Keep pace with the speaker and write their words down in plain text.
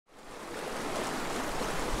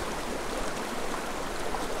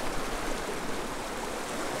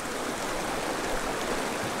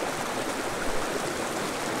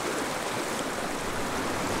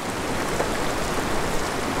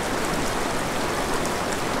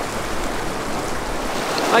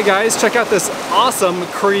Hi guys, check out this awesome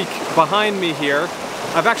creek behind me here.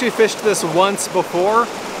 I've actually fished this once before.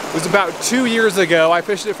 It was about 2 years ago. I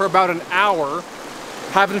fished it for about an hour.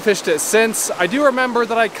 Haven't fished it since. I do remember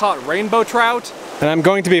that I caught rainbow trout. And I'm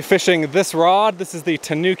going to be fishing this rod. This is the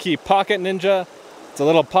Tanuki Pocket Ninja. It's a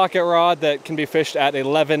little pocket rod that can be fished at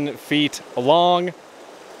 11 feet long.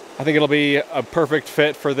 I think it'll be a perfect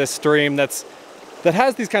fit for this stream that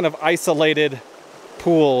has these kind of isolated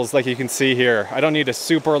pools like you can see here. I don't need a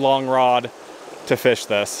super long rod to fish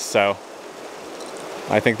this, so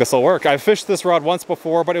I think this will work. I've fished this rod once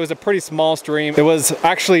before, but it was a pretty small stream. It was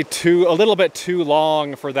actually a little bit too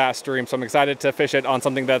long for that stream, so I'm excited to fish it on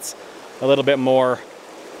something that's a little bit more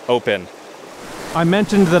open. I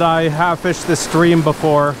mentioned that I have fished this stream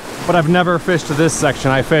before, but I've never fished this section.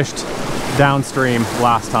 I fished downstream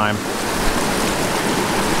last time.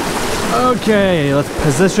 Okay, let's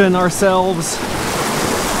position ourselves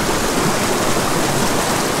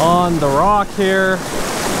on the rock here.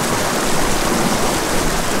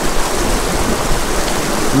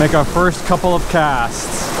 Make our first couple of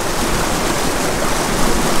casts.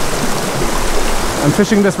 I'm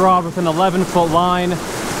fishing this rod with an 11-foot line.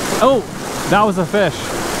 Oh, that was a fish.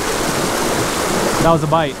 That was a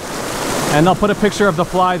bite. And I'll put a picture of the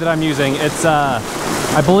fly that I'm using. It's,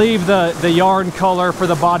 I believe the yarn color for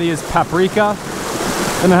the body is paprika.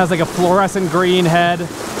 And it has like a fluorescent green head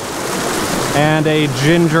and a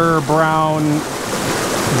ginger brown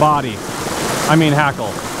body. I mean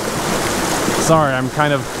hackle. Sorry, I'm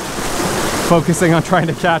kind of focusing on trying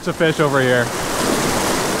to catch a fish over here.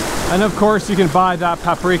 And of course you can buy that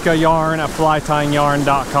paprika yarn at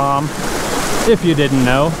flytyingyarn.com if you didn't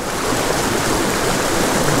know.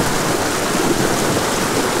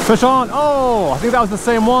 Fish on! Oh, I think that was the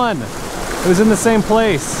same one. It was in the same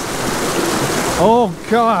place. Oh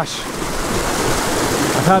gosh.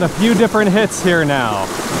 I've had a few different hits here now.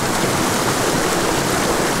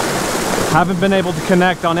 Haven't been able to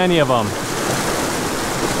connect on any of them.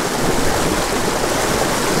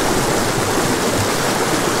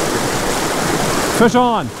 Fish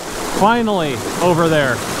on! Finally, over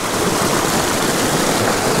there.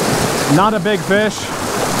 Not a big fish.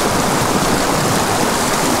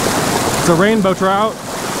 It's a rainbow trout.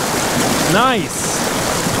 Nice!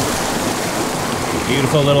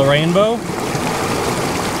 Beautiful little rainbow.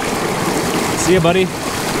 See ya, buddy.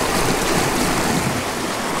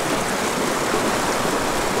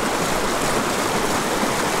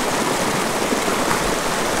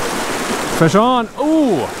 Fish on!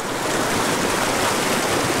 Ooh!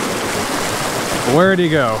 Where'd he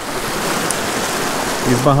go?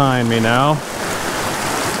 He's behind me now.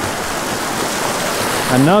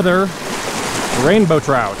 Another rainbow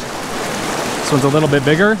trout. This one's a little bit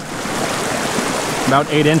bigger. About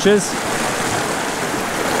 8 inches.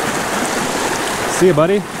 See you,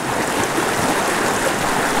 buddy.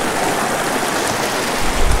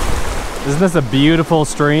 Isn't this a beautiful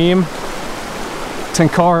stream?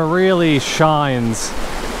 Tenkara really shines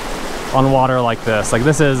on water like this. Like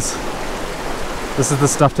this is the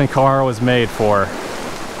stuff Tenkara was made for.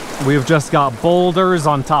 We've just got boulders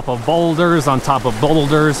on top of boulders on top of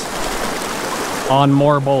boulders on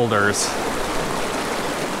more boulders.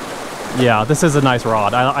 Yeah, this is a nice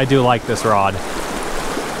rod. I do like this rod.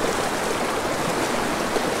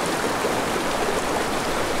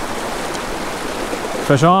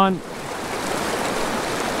 Fish on.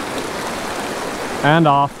 And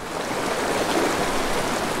off.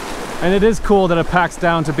 And it is cool that it packs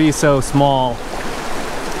down to be so small.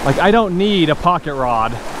 Like, I don't need a pocket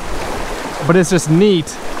rod, but it's just neat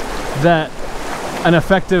that an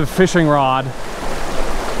effective fishing rod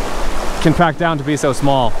can pack down to be so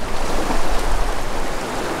small.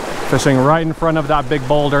 Fishing right in front of that big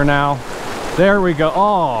boulder now. There we go.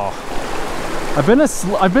 Oh,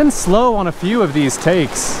 I've been slow on a few of these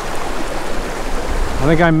takes. I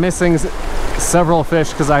think I'm missing several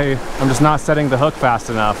fish because I'm just not setting the hook fast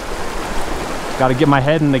enough. Got to get my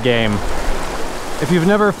head in the game. If you've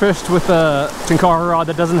never fished with a Tenkara rod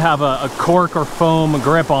that doesn't have a cork or foam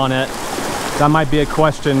grip on it, that might be a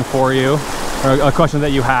question for you, or a question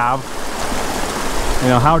that you have. You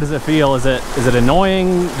know, how does it feel? Is it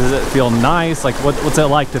annoying? Does it feel nice? Like, what's it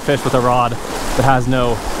like to fish with a rod that has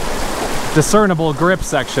no discernible grip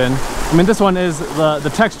section? I mean, this one is,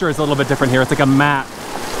 the texture is a little bit different here. It's like a matte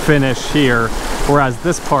finish here, whereas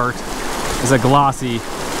this part is a glossy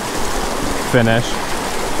finish.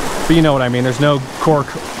 But you know what I mean, there's no cork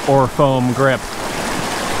or foam grip.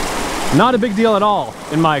 Not a big deal at all,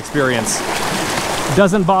 in my experience.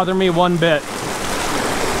 Doesn't bother me one bit.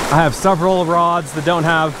 I have several rods that don't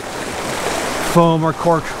have foam or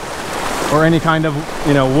cork or any kind of,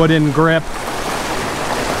 you know, wooden grip.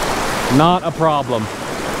 Not a problem.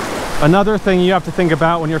 Another thing you have to think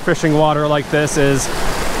about when you're fishing water like this is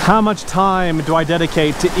how much time do I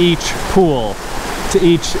dedicate to each pool, to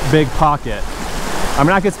each big pocket. I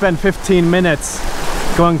mean, I could spend 15 minutes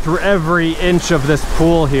going through every inch of this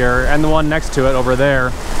pool here and the one next to it over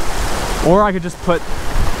there. Or I could just put,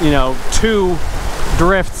 you know, 2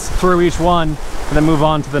 drifts through each one and then move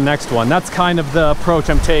on to the next one. That's kind of the approach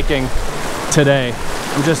I'm taking today.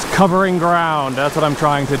 I'm just covering ground. That's what I'm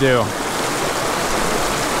trying to do.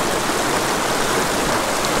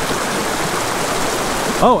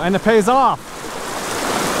 Oh, and it pays off.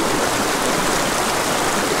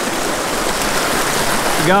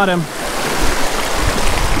 Got him.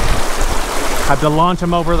 Had to launch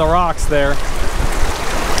him over the rocks there.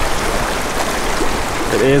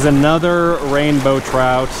 It is another rainbow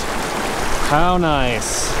trout. How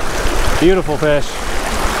nice. Beautiful fish.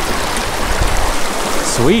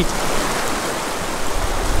 Sweet.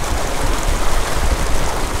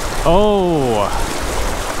 Oh.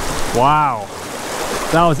 Wow.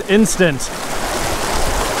 That was instant.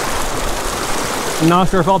 I'm not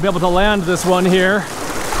sure if I'll be able to land this one here.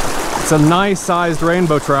 It's a nice sized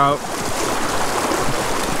rainbow trout.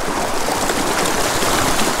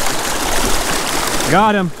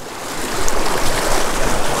 Got him.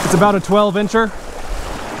 It's about a 12-incher.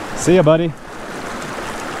 See ya, buddy.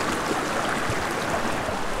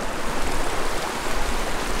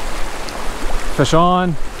 Fish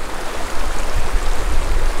on.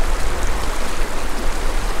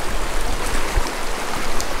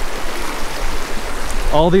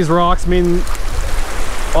 All these rocks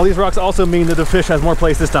also mean that the fish has more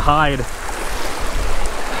places to hide.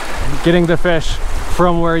 Getting the fish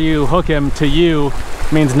from where you hook him to you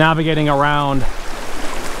means navigating around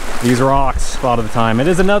these rocks a lot of the time. It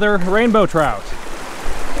is another rainbow trout.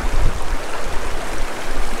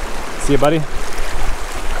 See you, buddy.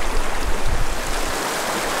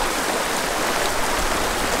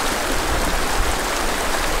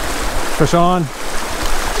 Fish on.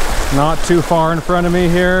 Not too far in front of me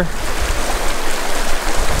here.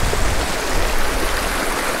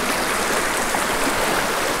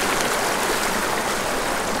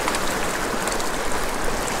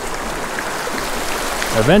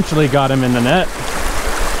 Eventually got him in the net.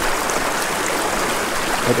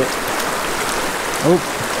 Oh,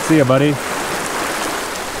 see ya, buddy.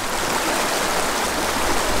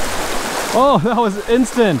 Oh, that was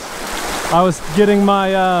instant. I was getting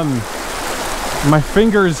my my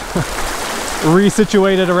fingers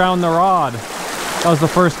resituated around the rod. That was the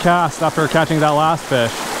first cast after catching that last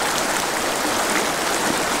fish.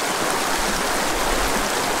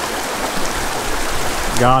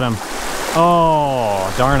 Got him.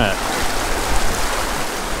 Oh, darn it.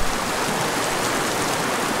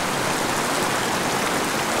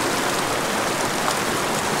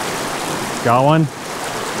 Got one.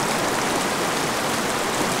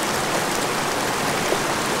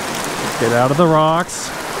 Get out of the rocks.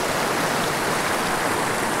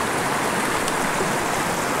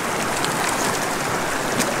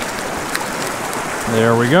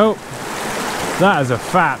 There we go. That is a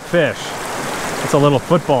fat fish. It's a little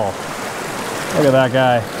football. Look at that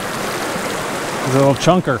guy. He's a little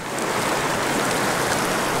chunker.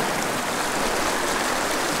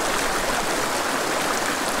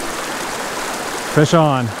 Fish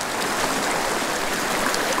on.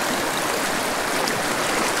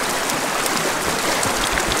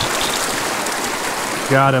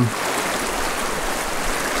 Got him.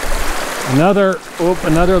 Another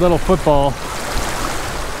little football.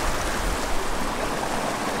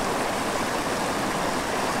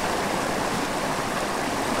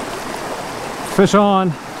 Fish on.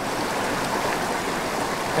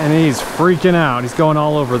 And he's freaking out. He's going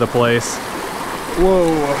all over the place.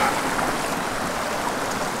 Whoa.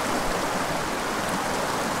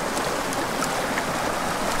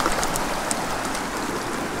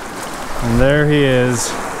 And there he is.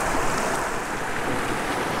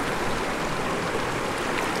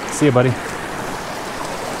 See you, buddy.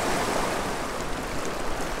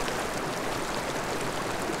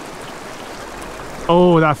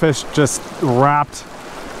 Oh, that fish just wrapped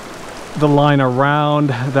the line around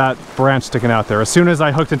that branch sticking out there. As soon as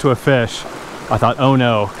I hooked into a fish, I thought, oh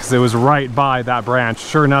no, because it was right by that branch.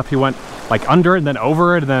 Sure enough, he went like under it and then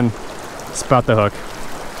over it and then spat the hook.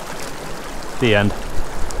 The end.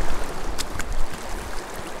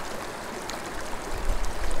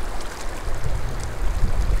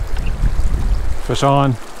 Fish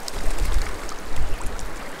on.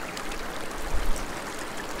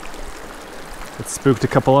 It spooked a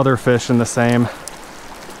couple other fish in the same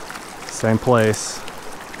place.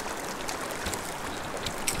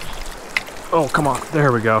 Oh, come on.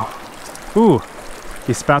 There we go. Ooh,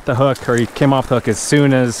 he spat the hook, or he came off the hook as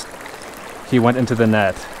soon as he went into the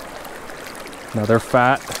net. Another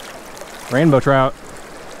fat rainbow trout.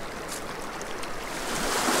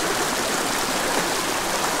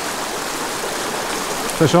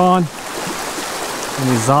 Fish on, and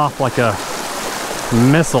he's off like a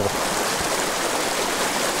missile.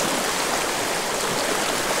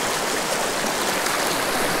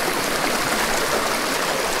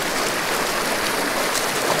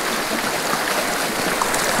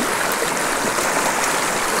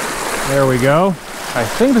 There we go. I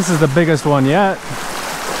think this is the biggest one yet.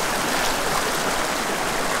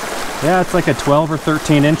 Yeah, it's like a 12 or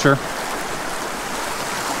 13 incher.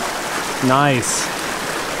 Nice.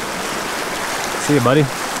 See you, buddy.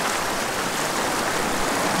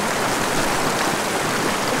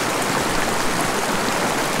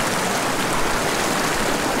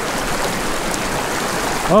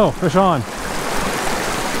 Oh, fish on.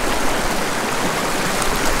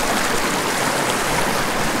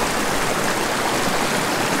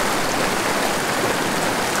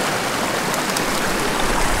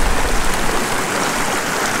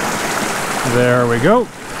 There we go.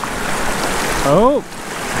 Oh,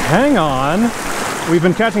 hang on. We've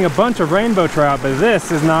been catching a bunch of rainbow trout, but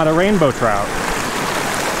this is not a rainbow trout.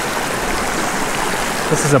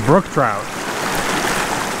 This is a brook trout.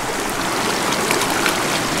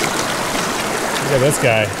 Look at this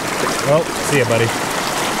guy. Oh, see ya, buddy.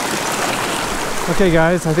 Okay,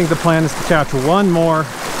 guys, I think the plan is to catch one more,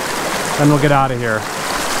 then we'll get out of here.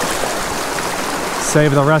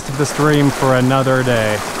 Save the rest of the stream for another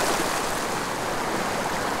day.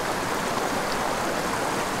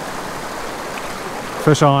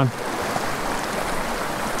 Fish on.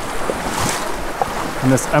 In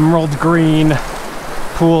this emerald green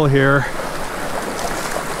pool here.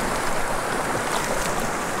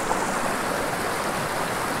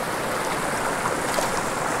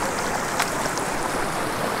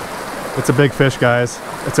 It's a big fish, guys.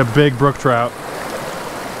 It's a big brook trout.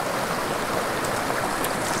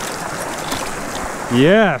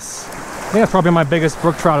 Yes! I think that's probably my biggest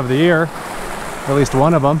brook trout of the year. At least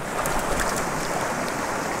one of them.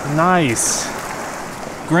 Nice.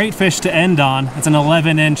 Great fish to end on. It's an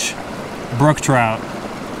 11-inch brook trout.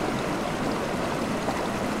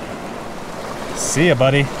 See ya,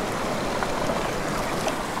 buddy.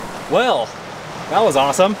 Well, that was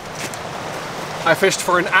awesome. I fished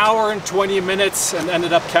for an hour and 20 minutes and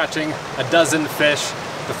ended up catching a dozen fish.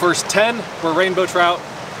 The first 10 were rainbow trout,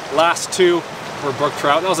 last 2 were brook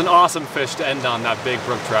trout. That was an awesome fish to end on, that big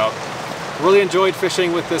brook trout. Really enjoyed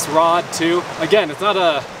fishing with this rod too. Again, it's not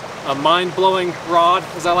a mind-blowing rod,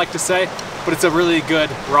 as I like to say, but it's a really good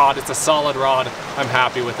rod. It's a solid rod. I'm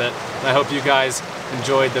happy with it. And I hope you guys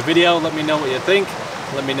enjoyed the video. Let me know what you think.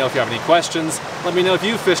 Let me know if you have any questions. Let me know if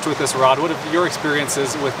you fished with this rod. What have your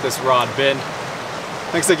experiences with this rod been?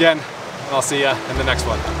 Thanks again, and I'll see you in the next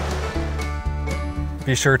one.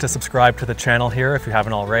 Be sure to subscribe to the channel here if you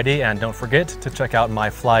haven't already, and don't forget to check out my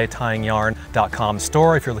flytyingyarn.com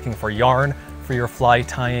store if you're looking for yarn for your fly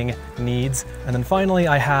tying needs. And then finally,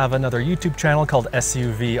 I have another YouTube channel called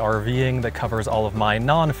SUV RVing that covers all of my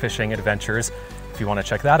non-fishing adventures if you want to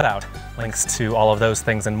check that out. Links to all of those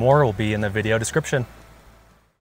things and more will be in the video description.